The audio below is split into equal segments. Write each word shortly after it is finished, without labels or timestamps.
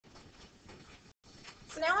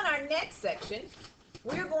next section,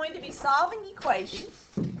 we're going to be solving equations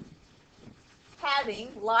having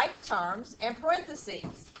like terms and parentheses.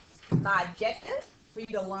 My objective for you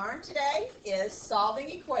to learn today is solving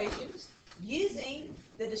equations using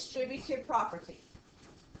the distributive property.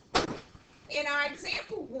 In our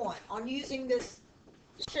example 1 on using this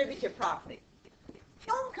distributive property,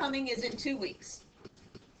 homecoming is in 2 weeks.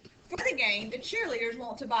 For the game, the cheerleaders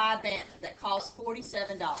want to buy a banner that costs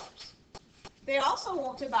 $47. They also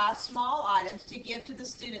want to buy small items to give to the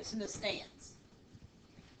students in the stands.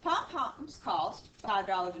 Pom-poms cost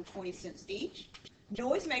 $5.20 each.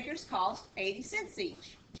 Noisemakers cost 80 cents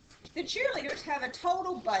each. The cheerleaders have a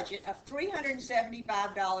total budget of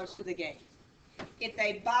 $375 for the game. If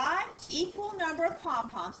they buy equal number of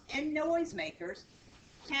pom-poms and noisemakers,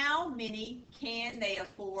 how many can they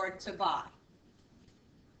afford to buy?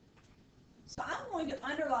 So I'm going to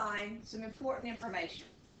underline some important information.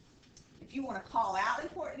 If you want to call out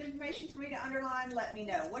important information for me to underline, let me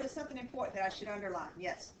know. What is something important that I should underline?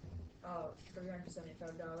 Yes?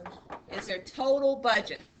 $375. Is their total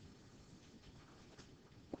budget.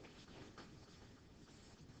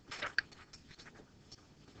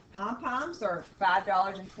 Pom-poms are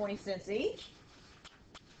 $5.20 each.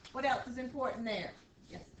 What else is important there?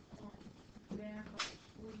 Yes.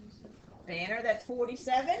 Banner, that's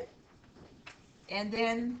 47. And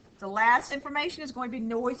then the last information is going to be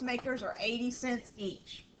noisemakers are 80 cents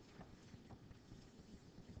each.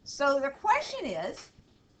 So the question is,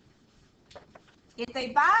 if they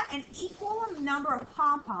buy an equal number of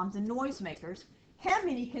pom-poms and noisemakers, how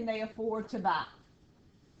many can they afford to buy?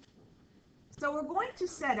 So we're going to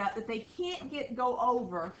set up that they can't go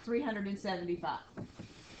over 375.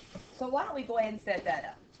 So why don't we go ahead and set that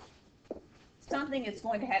up? Something is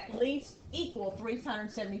going to have at least equal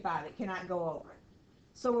 375. It cannot go over it.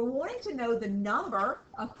 So we're wanting to know the number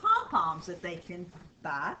of pom-poms that they can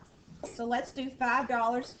buy. So let's do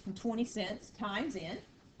 $5.20 times n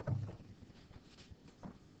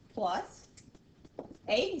plus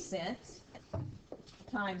 80 cents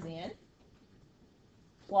times n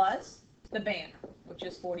plus the banner, which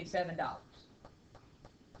is $47,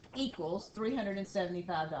 equals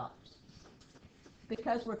 $375.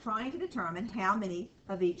 Because we're trying to determine how many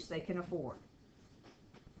of each they can afford.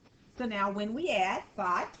 So now when we add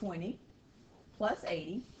 520 plus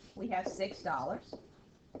 80, we have $6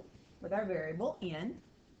 with our variable n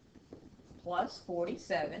plus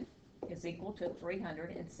 47 is equal to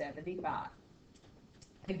 375.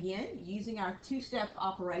 Again, using our two-step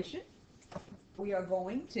operation, we are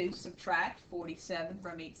going to subtract 47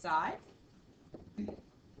 from each side.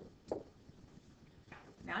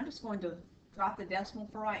 Now I'm just going to drop the decimal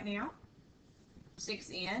for right now.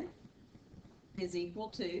 6n is equal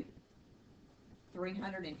to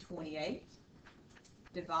 328.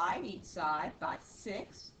 Divide each side by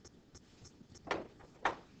 6.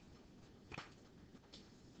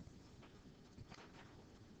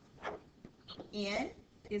 N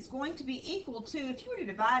is going to be equal to, if you were to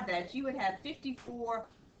divide that, you would have 54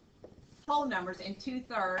 whole numbers and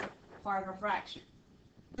 2/3 part of a fraction.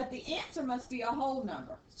 But the answer must be a whole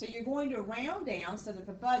number. So you're going to round down so that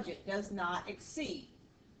the budget does not exceed.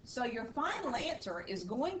 So your final answer is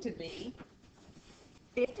going to be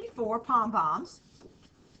 54 pom-poms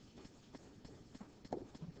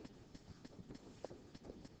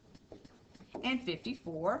and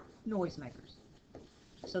 54 noisemakers.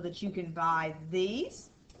 So that you can buy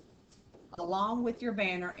these along with your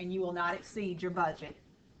banner and you will not exceed your budget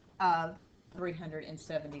of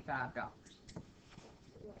 $375.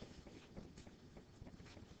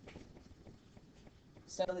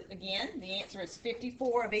 So again, the answer is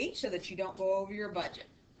 54 of each so that you don't go over your budget.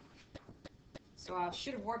 So I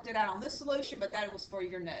should have worked it out on this solution, but that was for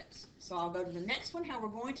your notes. So I'll go to the next one, how we're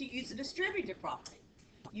going to use the distributive property.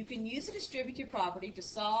 You can use the distributive property to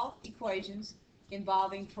solve equations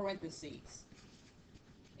involving parentheses.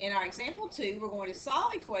 In our example 2, we're going to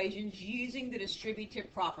solve equations using the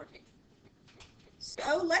distributive property.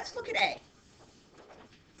 So let's look at A.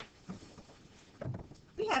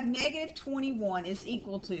 We have negative 21 is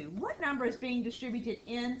equal to, what number is being distributed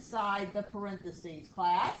inside the parentheses,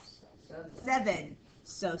 class? 7.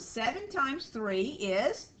 So 7 times 3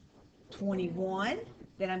 is 21.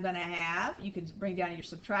 Then I'm going to have, you can bring down your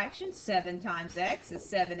subtraction, 7 times x is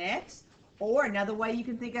 7x. Or another way you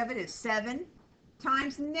can think of it is 7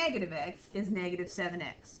 times negative x is negative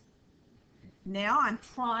 7x. Now I'm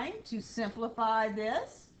trying to simplify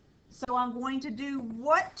this. So I'm going to do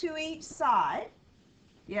what to each side?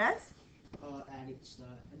 Yes? Add each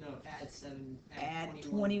side. No, add 7. Add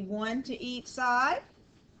 21 to each side.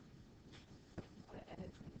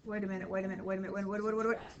 Wait a minute.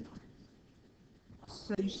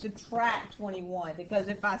 So you subtract 21, because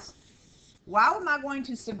if why am I going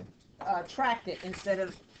to subtract it instead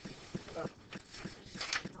of, uh,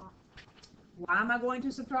 why am I going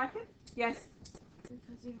to subtract it? Yes?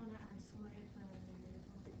 Because you want to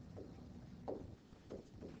isolate the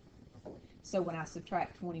So when I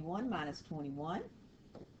subtract 21 minus 21,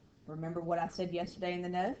 remember what I said yesterday in the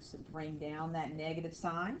notes? Bring down that negative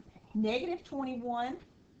sign. Negative 21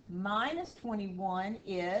 minus 21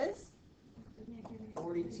 is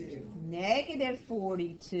 42. negative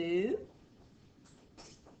 42.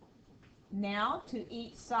 Now to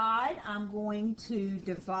each side, I'm going to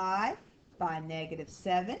divide by negative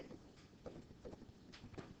 7.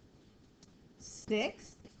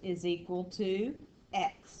 6 is equal to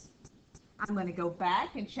x. I'm going to go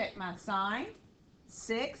back and check my sign.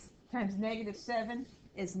 6 times negative 7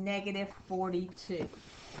 is negative 42.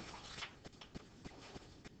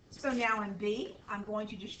 So now in B, I'm going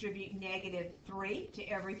to distribute negative 3 to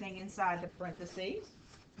everything inside the parentheses.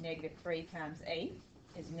 Negative 3 times 8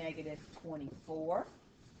 is negative 24.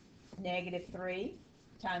 Negative 3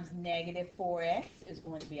 times negative 4x is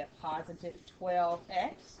going to be a positive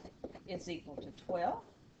 12x. Is equal to 12.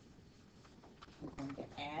 I'm going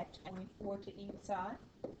to add 24 to each side.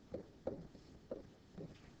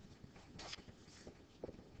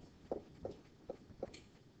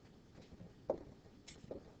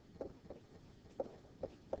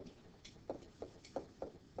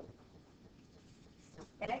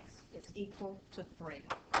 X is equal to 3.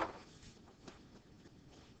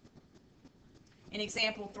 In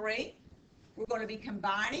example 3, we're going to be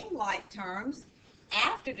combining like terms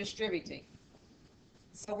after distributing.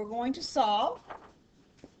 So we're going to solve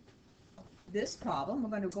this problem. We're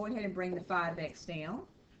going to go ahead and bring the 5x down.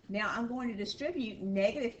 Now I'm going to distribute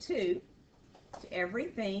negative 2 to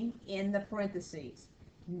everything in the parentheses.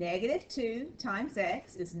 Negative 2 times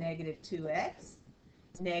x is negative 2x.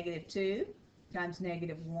 Negative 2 times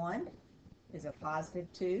negative 1 is a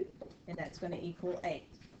positive 2, and that's going to equal 8.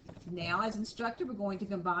 Now, as instructed, we're going to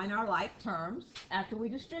combine our like terms after we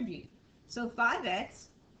distribute. So 5x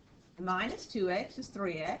minus 2x is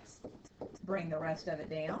 3x. Bring the rest of it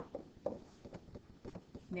down.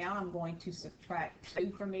 Now I'm going to subtract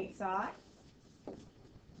 2 from each side.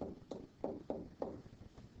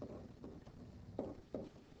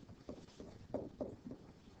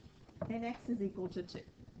 And x is equal to 2.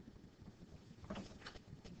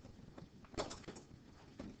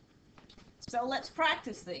 So let's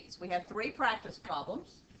practice these. We have 3 practice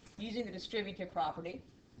problems using the distributive property.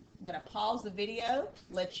 I'm going to pause the video,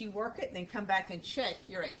 let you work it, and then come back and check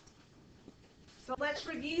your answer. So let's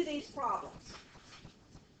review these problems.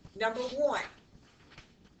 Number 1,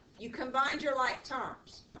 you combined your like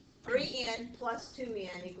terms. 3n plus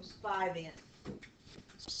 2n equals 5n.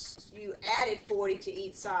 You added 40 to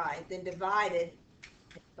each side, then divided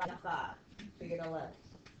by 5 to get 11.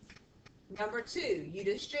 Number 2, you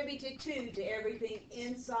distributed 2 to everything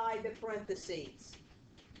inside the parentheses.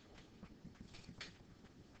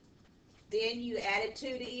 Then you added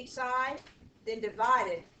 2 to each side, then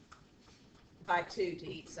divided by 2 to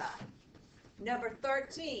each side. Number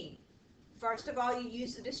 13, first of all, you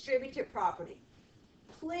use the distributive property.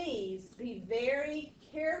 Please be very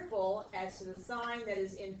careful as to the sign that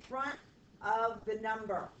is in front of the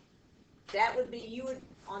number. That would be,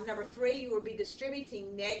 on number 3, you would be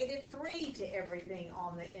distributing negative 3 to everything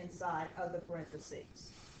on the inside of the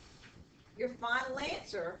parentheses. Your final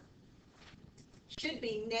answer should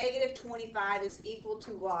be negative 25 is equal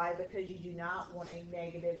to y, because you do not want a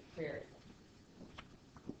negative variable.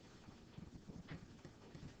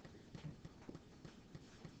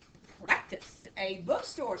 Practice. A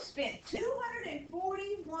bookstore spent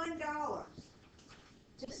 $241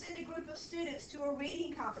 to send a group of students to a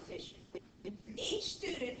reading competition. Each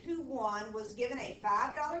student who won was given a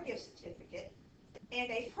 $5 gift certificate and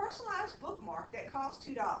a personalized bookmark that cost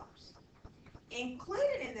 $2.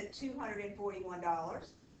 Included in the $241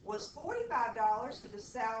 was $45 for the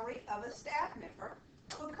salary of a staff member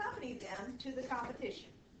to accompany them to the competition.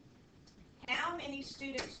 How many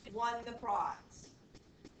students won the prize?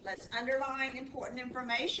 Let's underline important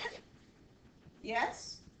information.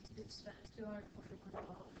 Yes? It's $241.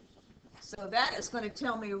 So that is going to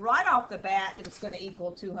tell me right off the bat that it's going to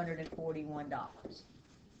equal $241.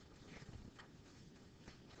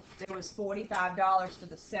 There was $45 for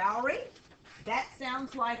the salary. That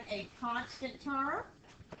sounds like a constant term.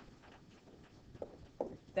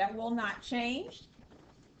 That will not change.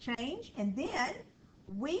 And then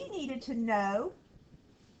we needed to know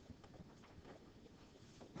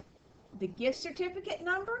the gift certificate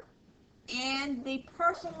number and the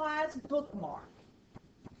personalized bookmark.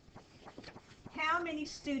 how many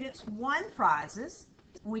students won prizes.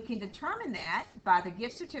 We can determine that by the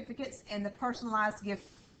gift certificates and the personalized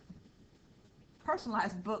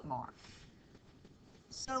bookmark.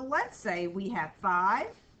 So let's say we have 5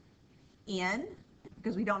 in,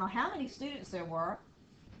 because we don't know how many students there were,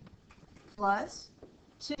 plus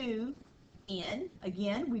 2 in.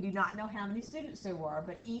 Again, we do not know how many students there were,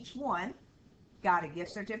 but each one got a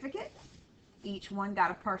gift certificate. Each one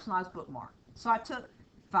got a personalized bookmark. So I took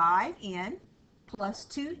 5 in plus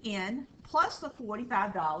 2 in plus the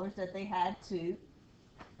 $45 that they had to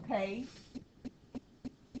pay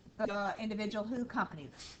the individual who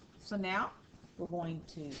accompanied them. So now we're going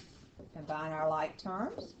to combine our like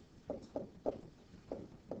terms.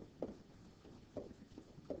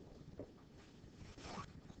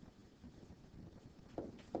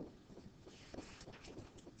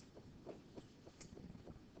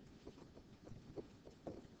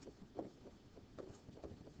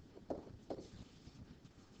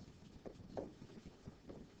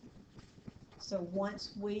 So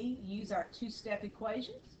once we use our two-step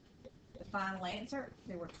equations, the final answer,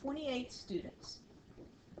 there were 28 students.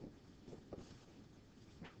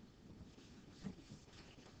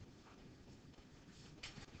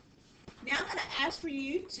 Now I'm going to ask for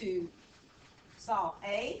you to solve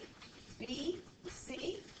A, B,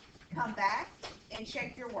 C, come back and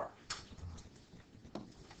check your work.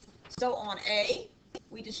 So on A,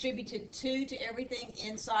 we distributed 2 to everything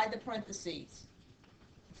inside the parentheses.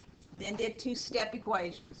 Then did two-step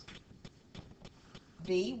equations.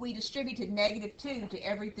 B, we distributed -2 to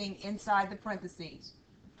everything inside the parentheses.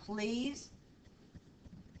 Please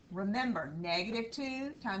remember,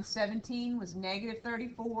 -2 times 17 was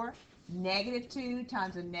 -34. -2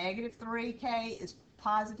 times a -3k is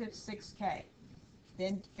positive 6k.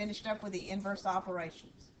 Then finished up with the inverse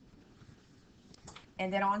operations.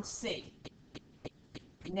 And then on C,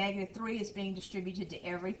 -3 is being distributed to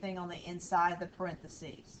everything on the inside the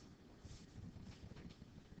parentheses.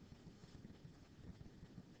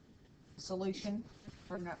 Solution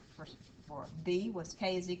for B was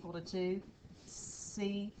k is equal to 2,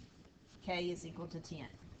 C, k is equal to 10.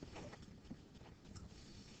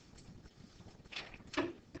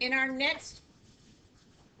 In our next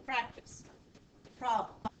practice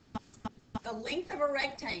problem, the length of a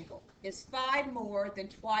rectangle is 5 more than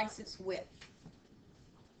twice its width.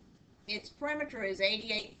 Its perimeter is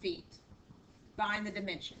 88 feet. Find the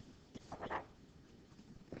dimension.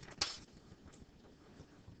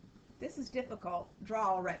 This is difficult.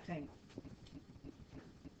 Draw a rectangle.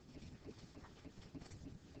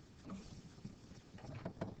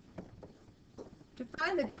 To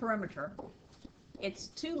find the perimeter, it's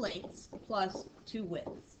 2 lengths plus 2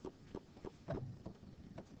 widths.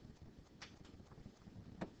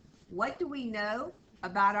 What do we know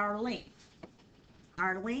about our length?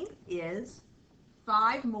 Our length is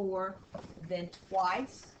 5 more than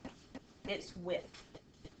twice its width.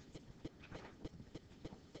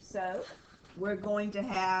 So we're going to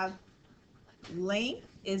have length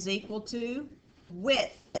is equal to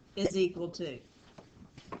width is equal to.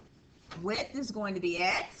 Width is going to be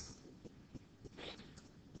x.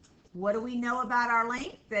 What do we know about our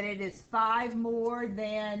length? That it is 5 more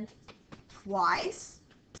than twice.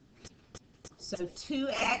 So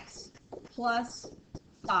 2x plus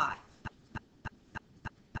 5.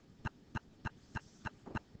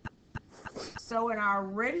 So in our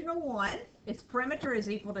original one, its perimeter is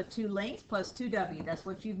equal to 2 lengths plus 2w. That's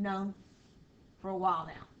what you've known for a while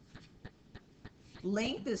now.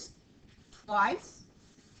 Length is twice.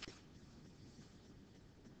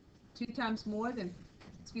 2 times more than,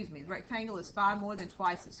 the rectangle is 5 more than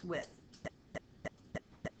twice its width.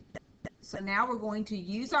 So now we're going to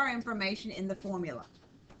use our information in the formula.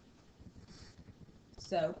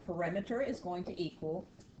 So perimeter is going to equal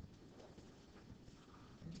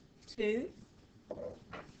 2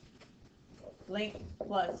 length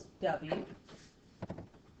plus w.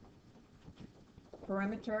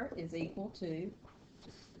 Perimeter is equal to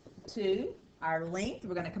 2. Our length,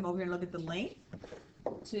 we're going to come over here and look at the length.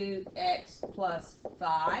 2x plus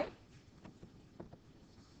 5.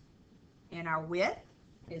 And our width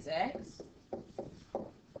is x.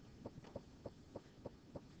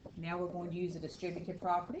 Now we're going to use the distributive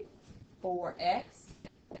property. 4x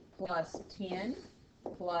plus 10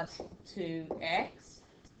 plus 2x.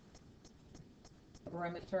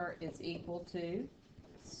 Perimeter is equal to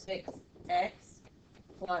 6x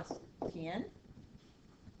plus 10.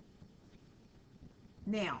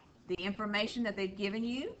 Now, the information that they've given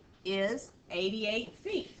you is 88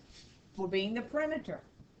 feet for being the perimeter.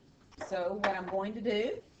 So what I'm going to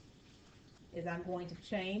do is I'm going to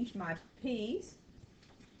change my p's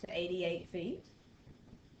to 88 feet.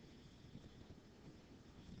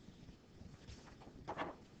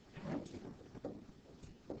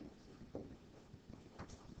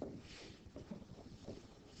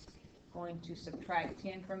 going to subtract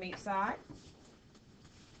 10 from each side.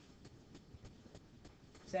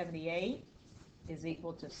 78 is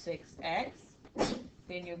equal to 6x.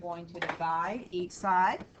 Then you're going to divide each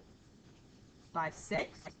side by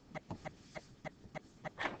 6.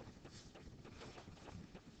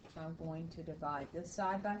 I'm going to divide this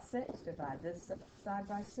side by 6, divide this side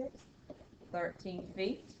by 6. 13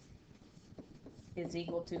 feet is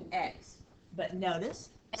equal to x. But notice,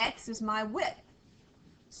 x is my width.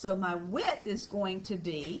 So my width is going to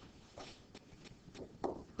be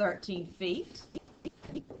 13 feet.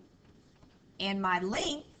 And my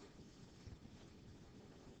length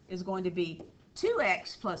is going to be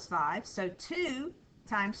 2x plus 5. So 2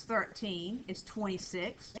 times 13 is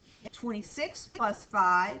 26. 26 plus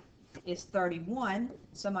 5 is 31.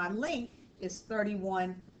 So my length is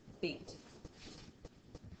 31 feet.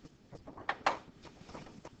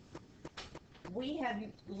 We have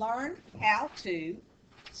learned how to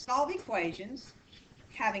solve equations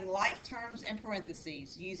having like terms and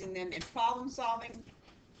parentheses, using them in problem solving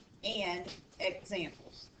and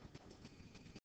examples.